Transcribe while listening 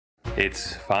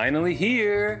It's finally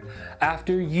here!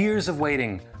 After years of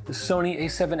waiting, the Sony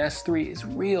a7S III is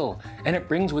real, and it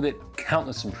brings with it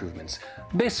countless improvements.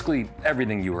 Basically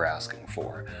everything you were asking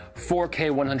for. 4K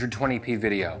 120p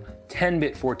video,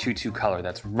 10-bit 422 color,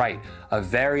 that's right, a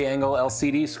vari-angle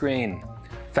LCD screen,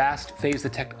 fast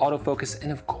phase-detect autofocus,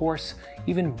 and of course,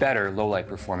 even better low-light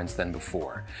performance than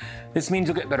before. This means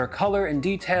you'll get better color and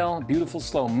detail, beautiful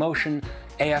slow motion,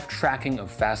 AF tracking of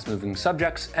fast-moving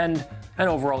subjects, and an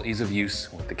overall ease of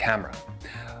use with the camera.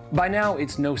 By now,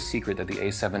 it's no secret that the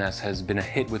a7S has been a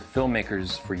hit with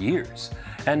filmmakers for years,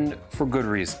 and for good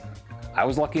reason. I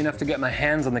was lucky enough to get my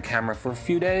hands on the camera for a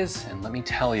few days, and let me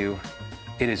tell you,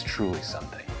 it is truly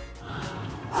something.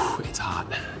 Whew, it's hot.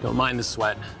 Don't mind the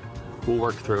sweat. We'll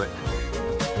work through it.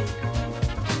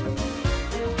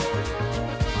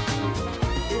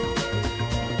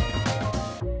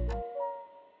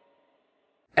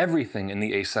 Everything in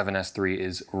the a7S III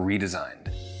is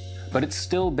redesigned, but it's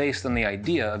still based on the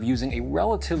idea of using a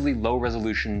relatively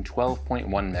low-resolution 12.1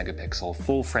 megapixel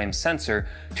full-frame sensor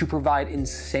to provide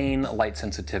insane light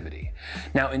sensitivity.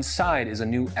 Now inside is a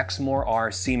new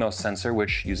Exmor-R CMOS sensor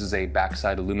which uses a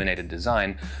backside illuminated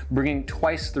design, bringing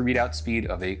twice the readout speed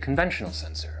of a conventional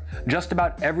sensor. Just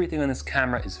about everything on this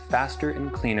camera is faster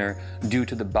and cleaner due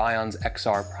to the Bionz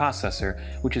XR processor,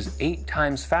 which is 8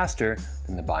 times faster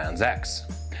than the Bionz X.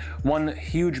 One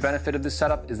huge benefit of this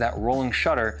setup is that rolling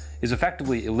shutter is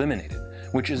effectively eliminated,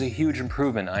 which is a huge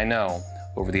improvement, I know,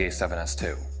 over the a7S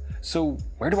II. So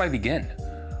where do I begin?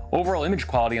 Overall image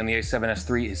quality on the a7S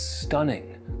III is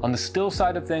stunning. On the still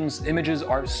side of things, images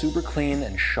are super clean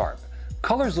and sharp.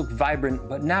 Colors look vibrant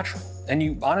but natural, and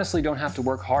you honestly don't have to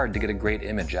work hard to get a great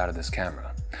image out of this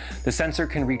camera. The sensor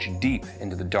can reach deep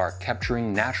into the dark,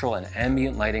 capturing natural and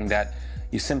ambient lighting that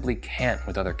you simply can't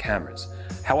with other cameras.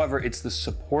 However, it's the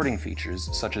supporting features,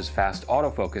 such as fast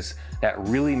autofocus, that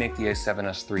really make the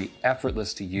a7S III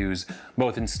effortless to use,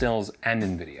 both in stills and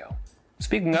in video.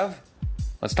 Speaking of,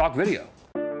 let's talk video.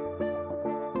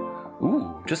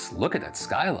 Ooh, just look at that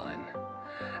skyline.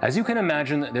 As you can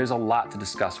imagine, there's a lot to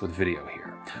discuss with video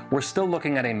here. We're still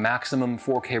looking at a maximum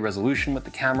 4K resolution with the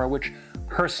camera, which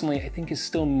personally I think is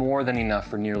still more than enough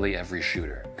for nearly every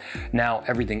shooter. Now,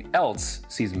 everything else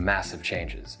sees massive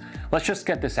changes. Let's just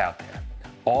get this out there.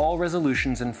 All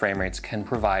resolutions and frame rates can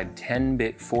provide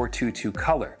 10-bit 422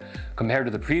 color. Compared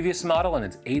to the previous model and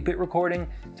its 8-bit recording,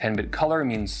 10-bit color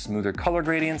means smoother color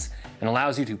gradients and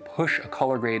allows you to push a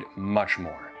color grade much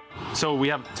more. So we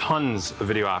have tons of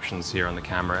video options here on the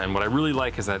camera, and what I really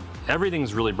like is that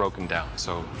everything's really broken down.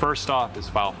 So first off is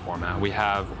file format. We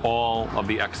have all of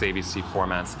the XAVC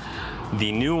formats.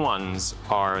 The new ones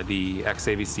are the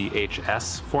XAVC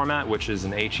HS format, which is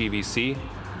an HEVC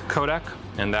codec,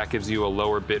 and that gives you a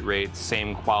lower bit rate,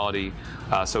 same quality,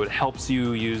 so it helps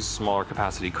you use smaller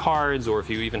capacity cards, or if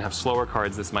you even have slower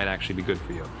cards, this might actually be good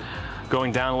for you.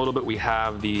 Going down a little bit, we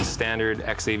have the standard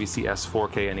XAVC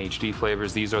S4K and HD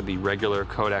flavors. These are the regular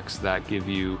codecs that give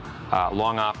you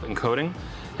long op encoding.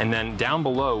 And then down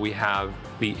below, we have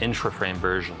the intra-frame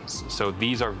versions. So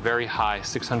these are very high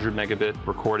 600 megabit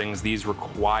recordings. These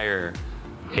require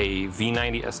a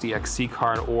V90 SDXC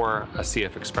card or a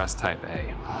CF Express Type A.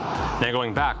 Now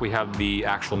going back, we have the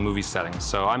actual movie settings.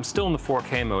 So I'm still in the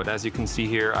 4K mode. As you can see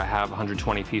here, I have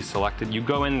 120p selected. You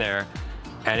go in there,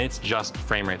 and it's just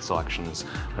frame rate selections.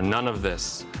 None of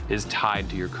this is tied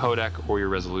to your codec or your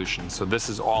resolution, so this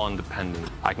is all independent.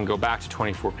 I can go back to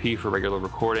 24p for regular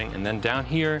recording, and then down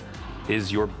here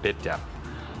is your bit depth.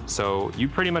 So you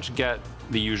pretty much get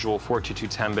the usual 422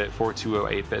 10-bit,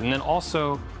 420 8-bit, and then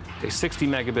also a 60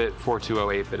 megabit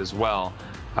 420 8-bit as well.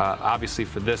 Obviously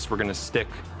for this, we're gonna stick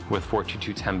with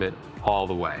 422 10-bit all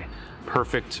the way.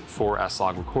 Perfect for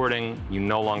S-Log recording. You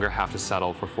no longer have to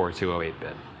settle for 420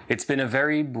 8-bit. It's been a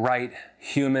very bright,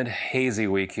 humid, hazy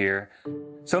week here,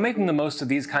 so making the most of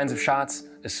these kinds of shots,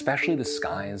 especially the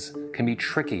skies, can be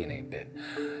tricky in 8-bit.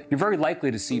 You're very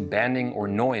likely to see banding or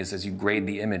noise as you grade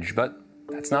the image, but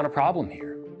that's not a problem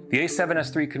here. The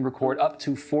a7S III can record up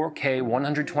to 4K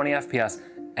 120 FPS,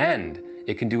 and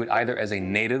it can do it either as a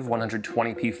native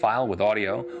 120p file with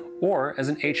audio, or as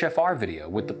an HFR video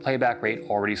with the playback rate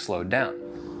already slowed down.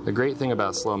 The great thing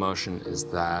about slow motion is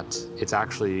that it's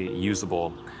actually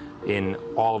usable in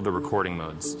all of the recording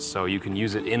modes. So you can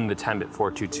use it in the 10-bit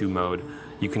 422 mode.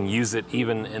 You can use it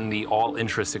even in the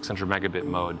all-intra 600 megabit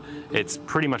mode. It's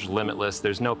pretty much limitless.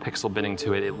 There's no pixel binning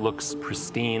to it. It looks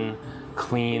pristine,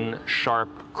 clean, sharp,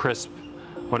 crisp,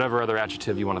 whatever other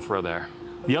adjective you want to throw there.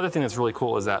 The other thing that's really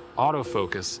cool is that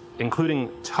autofocus,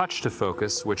 including touch to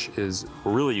focus, which is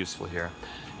really useful here,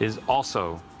 is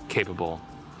also capable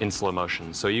in slow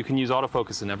motion. So you can use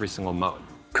autofocus in every single mode.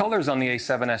 Colors on the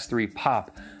a7S III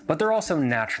pop, but they're also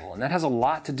natural, and that has a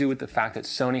lot to do with the fact that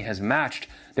Sony has matched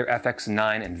their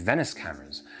FX9 and Venice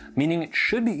cameras, meaning it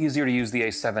should be easier to use the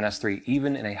a7S III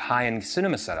even in a high-end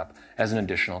cinema setup as an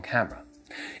additional camera.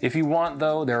 If you want,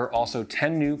 though, there are also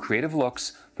 10 new creative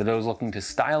looks for those looking to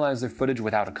stylize their footage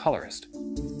without a colorist.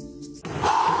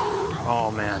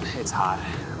 Oh man, it's hot.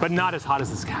 But not as hot as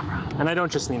this camera. And I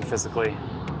don't just mean physically.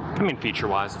 I mean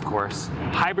feature-wise, of course.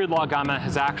 Hybrid Law Gamma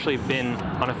has actually been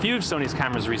on a few of Sony's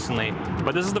cameras recently,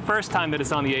 but this is the first time that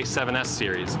it's on the a7S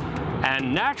series.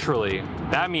 And naturally,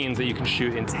 that means that you can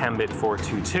shoot in 10-bit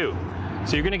 422.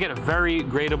 So you're gonna get a very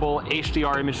gradable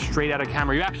HDR image straight out of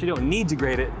camera. You actually don't need to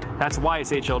grade it, that's why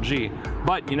it's HLG.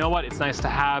 But you know what, it's nice to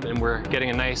have, and we're getting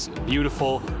a nice,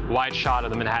 beautiful, wide shot of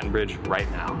the Manhattan Bridge right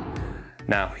now.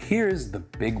 Now here's the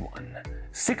big one.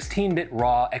 16-bit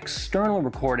RAW external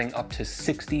recording up to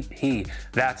 60p.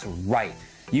 That's right.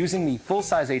 Using the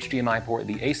full-size HDMI port,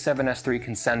 the a7S III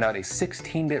can send out a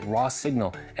 16-bit RAW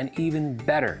signal, and even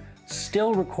better,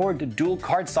 still record to dual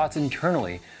card slots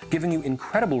internally, giving you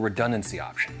incredible redundancy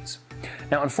options.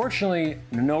 Now, unfortunately,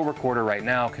 no recorder right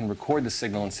now can record the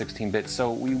signal in 16-bit,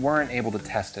 so we weren't able to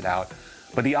test it out,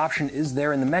 but the option is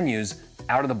there in the menus,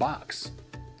 out of the box.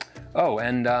 Oh,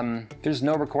 and there's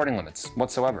no recording limits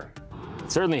whatsoever.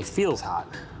 It certainly feels hot,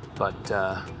 but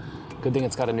good thing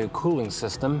it's got a new cooling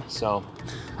system, so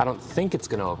I don't think it's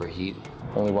gonna overheat.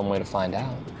 Only one way to find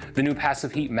out. The new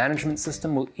passive heat management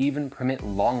system will even permit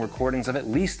long recordings of at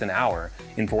least an hour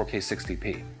in 4K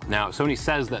 60p. Now, Sony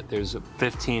says that there's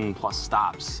 15 plus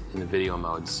stops in the video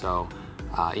mode, so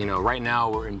you know, right now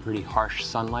we're in pretty harsh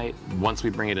sunlight. Once we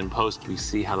bring it in post, we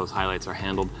see how those highlights are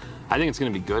handled. I think it's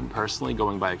gonna be good, personally,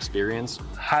 going by experience.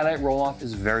 Highlight roll-off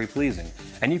is very pleasing,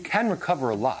 and you can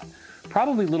recover a lot,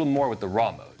 probably a little more with the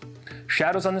RAW mode.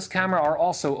 Shadows on this camera are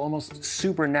also almost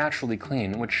supernaturally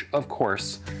clean, which, of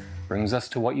course, brings us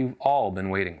to what you've all been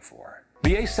waiting for.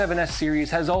 The a7S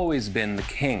series has always been the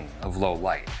king of low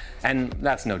light, and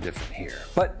that's no different here.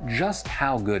 But just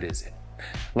how good is it?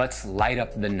 Let's light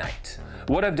up the night.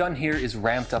 What I've done here is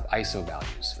ramped up ISO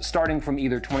values, starting from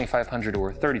either 2500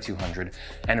 or 3200,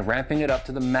 and ramping it up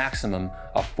to the maximum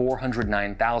of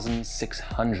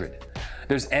 409,600.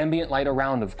 There's ambient light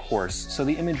around, of course, so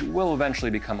the image will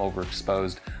eventually become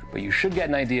overexposed, but you should get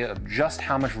an idea of just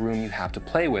how much room you have to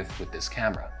play with this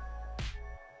camera.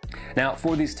 Now,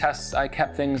 for these tests, I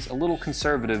kept things a little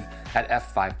conservative at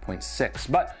f5.6,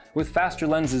 but with faster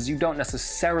lenses, you don't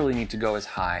necessarily need to go as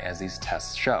high as these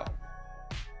tests show.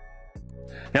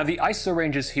 Now, the ISO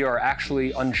ranges here are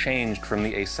actually unchanged from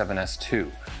the a7S II,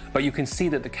 but you can see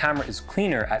that the camera is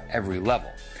cleaner at every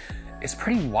level. It's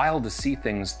pretty wild to see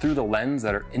things through the lens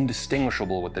that are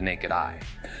indistinguishable with the naked eye.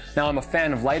 Now, I'm a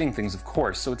fan of lighting things, of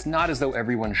course, so it's not as though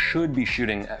everyone should be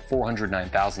shooting at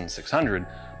 409,600,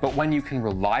 but when you can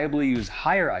reliably use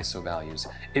higher ISO values,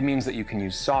 it means that you can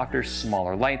use softer,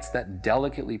 smaller lights that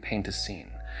delicately paint a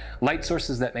scene. Light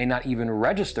sources that may not even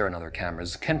register on other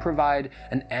cameras can provide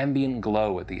an ambient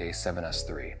glow with the a7S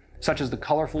III, such as the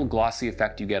colorful, glossy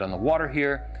effect you get on the water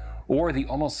here, or the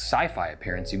almost sci-fi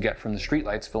appearance you get from the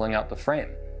streetlights filling out the frame.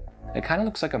 It kind of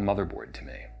looks like a motherboard to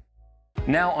me.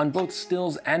 Now, on both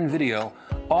stills and video,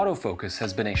 autofocus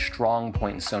has been a strong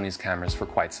point in Sony's cameras for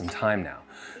quite some time now,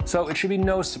 so it should be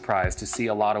no surprise to see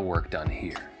a lot of work done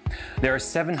here. There are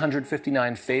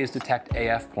 759 phase detect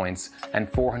AF points and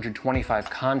 425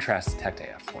 contrast detect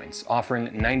AF points, offering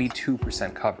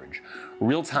 92% coverage.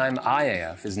 Real-time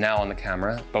IAF is now on the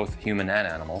camera, both human and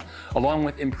animal, along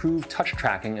with improved touch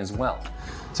tracking as well.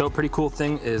 So a pretty cool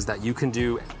thing is that you can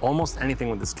do almost anything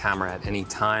with this camera at any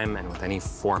time and with any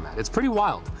format. It's pretty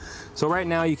wild. So right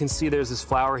now you can see there's this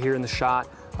flower here in the shot.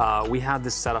 We have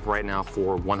this set up right now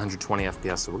for 120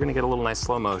 FPS, so we're gonna get a little nice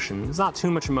slow motion. There's not too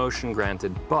much motion,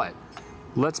 granted, but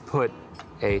let's put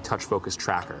a touch focus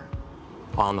tracker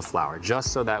on the flower,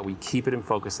 just so that we keep it in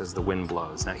focus as the wind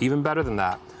blows. Now, even better than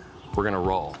that, we're gonna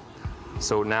roll.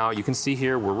 So now you can see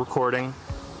here, we're recording.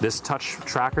 This touch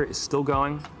tracker is still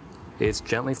going. It's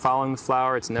gently following the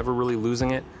flower. It's never really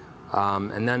losing it.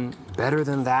 And then better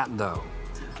than that though,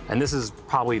 and this is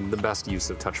probably the best use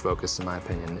of touch focus in my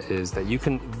opinion, is that you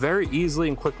can very easily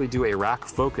and quickly do a rack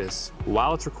focus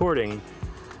while it's recording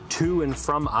to and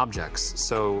from objects.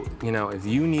 So, you know, if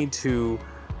you need to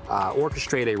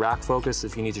orchestrate a rack focus,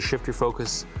 if you need to shift your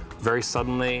focus very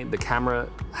suddenly, the camera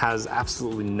has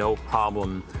absolutely no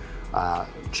problem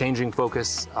changing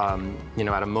focus, you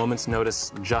know, at a moment's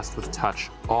notice, just with touch,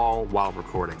 all while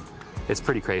recording. It's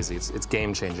pretty crazy. It's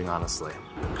game-changing, honestly.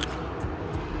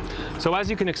 So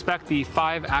as you can expect, the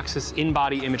 5-axis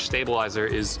in-body image stabilizer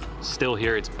is still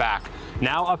here, it's back.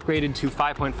 Now upgraded to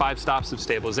 5.5 stops of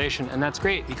stabilization, and that's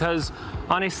great because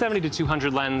on a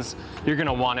 70-200 lens, you're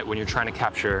gonna want it when you're trying to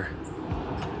capture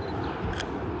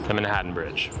the Manhattan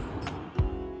Bridge.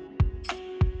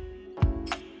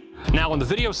 Now on the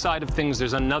video side of things,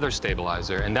 there's another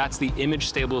stabilizer, and that's the image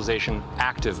stabilization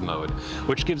active mode,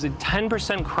 which gives a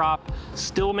 10% crop,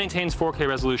 still maintains 4K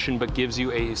resolution, but gives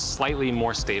you a slightly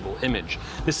more stable image.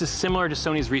 This is similar to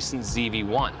Sony's recent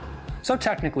ZV-1. So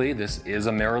technically, this is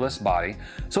a mirrorless body,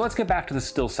 so let's get back to the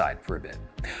still side for a bit.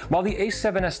 While the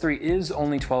a7S III is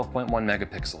only 12.1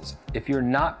 megapixels, if you're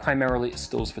not primarily a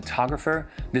stills photographer,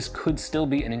 this could still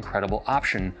be an incredible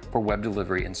option for web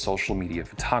delivery and social media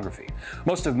photography.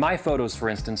 Most of my photos, for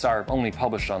instance, are only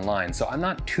published online, so I'm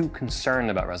not too concerned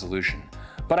about resolution.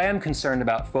 But I am concerned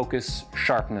about focus,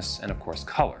 sharpness, and of course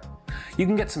color. You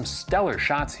can get some stellar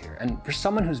shots here, and for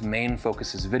someone whose main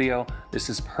focus is video,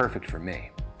 this is perfect for me.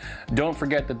 Don't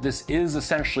forget that this is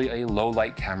essentially a low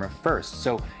light camera first,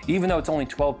 so even though it's only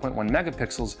 12.1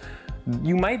 megapixels,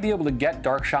 you might be able to get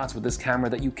dark shots with this camera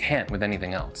that you can't with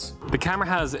anything else. The camera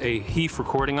has a HEIF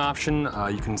recording option.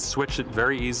 You can switch it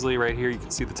very easily right here. You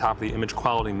can see the top of the image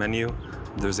quality menu.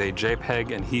 There's a JPEG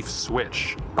and HEIF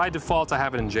switch. By default, I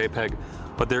have it in JPEG,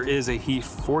 but there is a HEIF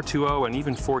 420 and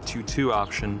even 422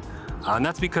 option, and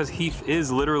that's because HEIF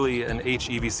is literally an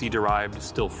HEVC-derived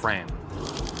still frame.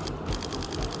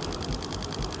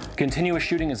 Continuous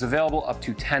shooting is available up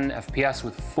to 10 FPS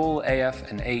with full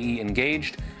AF and AE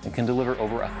engaged, and can deliver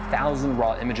over 1,000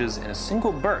 raw images in a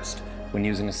single burst when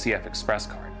using a CF Express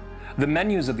card. The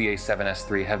menus of the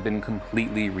a7S III have been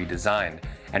completely redesigned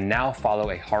and now follow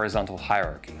a horizontal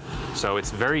hierarchy. So it's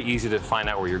very easy to find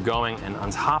out where you're going, and on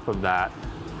top of that,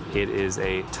 it is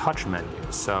a touch menu.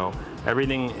 So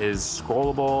everything is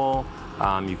scrollable,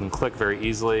 you can click very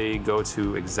easily, go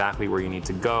to exactly where you need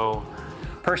to go.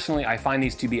 Personally, I find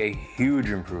these to be a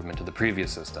huge improvement to the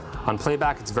previous system. On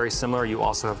playback, it's very similar. You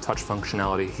also have touch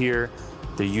functionality here,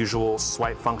 the usual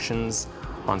swipe functions.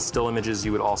 On still images,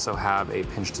 you would also have a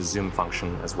pinch to zoom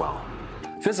function as well.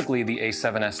 Physically, the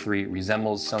a7S III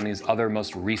resembles Sony's other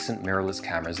most recent mirrorless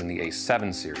cameras in the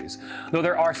a7 series, though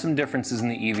there are some differences in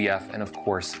the EVF and of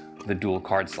course, the dual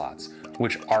card slots,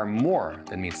 which are more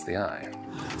than meets the eye.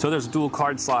 So there's a dual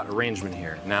card slot arrangement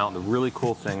here. Now, the really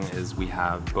cool thing is we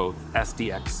have both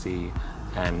SDXC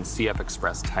and CF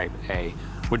Express Type A,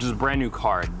 which is a brand new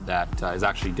card that is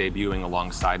actually debuting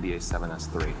alongside the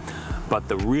a7S III. But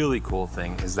the really cool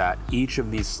thing is that each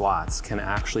of these slots can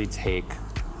actually take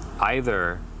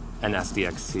either an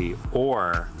SDXC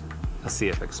or a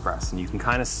CF Express. And you can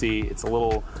kind of see it's a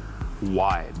little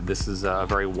wide. This is a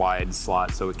very wide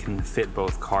slot, so it can fit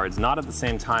both cards. Not at the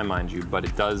same time, mind you, but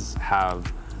it does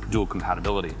have dual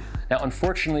compatibility. Now,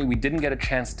 unfortunately, we didn't get a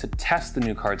chance to test the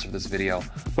new cards for this video,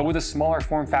 but with a smaller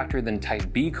form factor than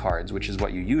Type B cards, which is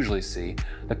what you usually see,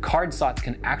 the card slots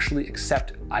can actually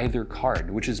accept either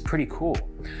card, which is pretty cool.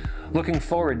 Looking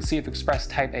forward, CF Express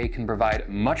Type A can provide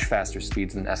much faster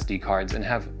speeds than SD cards and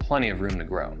have plenty of room to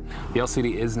grow. The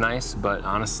LCD is nice, but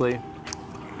honestly,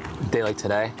 a day like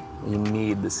today, you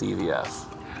need the EVF.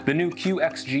 The new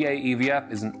QXGA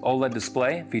EVF is an OLED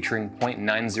display featuring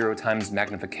 0.90 times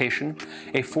magnification,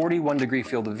 a 41-degree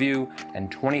field of view,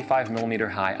 and 25mm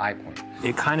high eye point.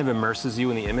 It kind of immerses you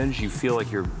in the image. You feel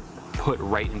like you're put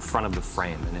right in front of the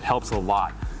frame, and it helps a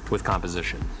lot with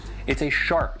composition. It's a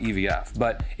sharp EVF,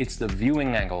 but it's the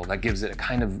viewing angle that gives it a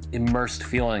kind of immersed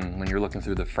feeling when you're looking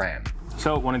through the frame.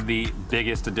 So one of the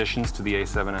biggest additions to the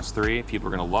a7S III, people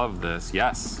are gonna love this,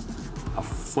 yes. A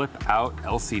flip-out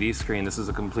LCD screen. This is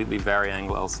a completely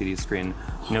vari-angle LCD screen.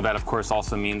 You know, that of course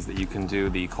also means that you can do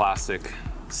the classic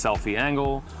selfie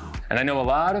angle. And I know a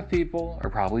lot of people are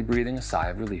probably breathing a sigh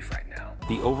of relief right now.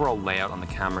 The overall layout on the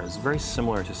camera is very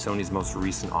similar to Sony's most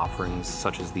recent offerings,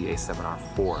 such as the a7R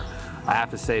IV. I have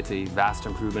to say it's a vast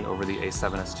improvement over the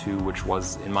a7S II, which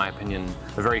was, in my opinion,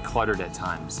 very cluttered at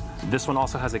times. This one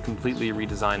also has a completely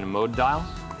redesigned mode dial,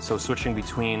 so switching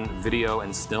between video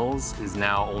and stills is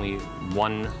now only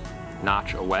one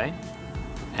notch away.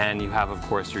 And you have, of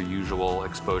course, your usual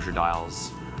exposure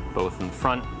dials, both in the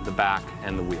front, the back,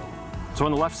 and the wheel. So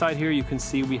on the left side here, you can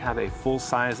see we have a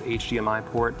full-size HDMI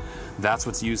port. That's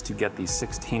what's used to get the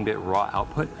 16-bit raw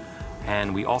output.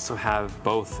 And we also have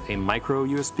both a micro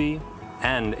USB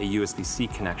and a USB-C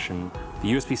connection.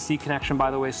 The USB-C connection,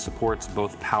 by the way, supports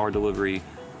both power delivery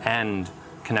and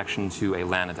connection to a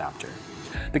LAN adapter.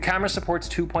 The camera supports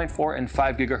 2.4 and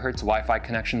 5 GHz Wi-Fi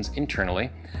connections internally,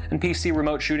 and PC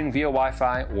remote shooting via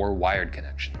Wi-Fi or wired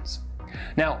connections.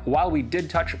 Now, while we did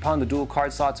touch upon the dual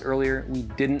card slots earlier, we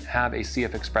didn't have a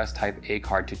CF Express Type A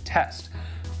card to test.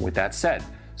 With that said,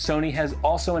 Sony has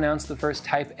also announced the first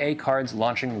Type A cards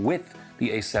launching with the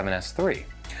a7S III.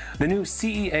 The new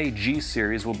CEA G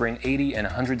series will bring 80 and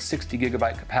 160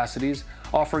 GB capacities,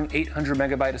 offering 800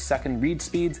 MB a second read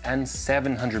speeds and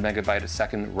 700 MB a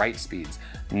second write speeds,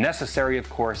 necessary of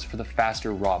course for the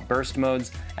faster raw burst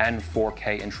modes and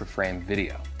 4K intra-frame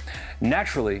video.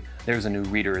 Naturally, there's a new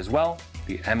reader as well,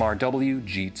 the MRW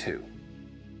G2.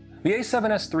 The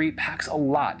a7S III packs a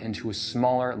lot into a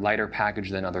smaller, lighter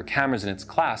package than other cameras in its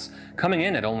class, coming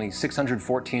in at only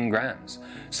 614 grams.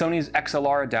 Sony's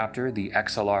XLR adapter, the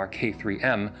XLR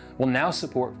K3M, will now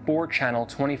support 4-channel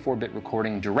 24-bit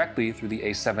recording directly through the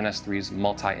a7S III's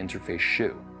multi-interface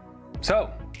shoe.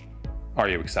 So, are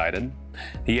you excited?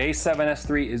 The a7S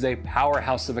III is a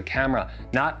powerhouse of a camera,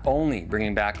 not only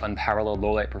bringing back unparalleled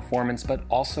low-light performance, but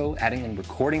also adding in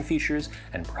recording features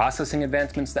and processing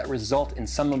advancements that result in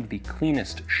some of the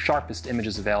cleanest, sharpest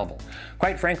images available.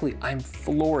 Quite frankly, I'm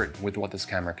floored with what this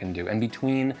camera can do, and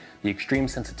between the extreme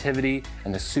sensitivity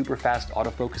and the super fast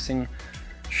autofocusing,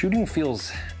 shooting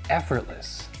feels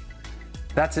effortless.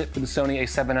 That's it for the Sony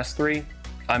a7S III.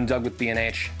 I'm Doug with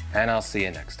B&H, and I'll see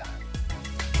you next time.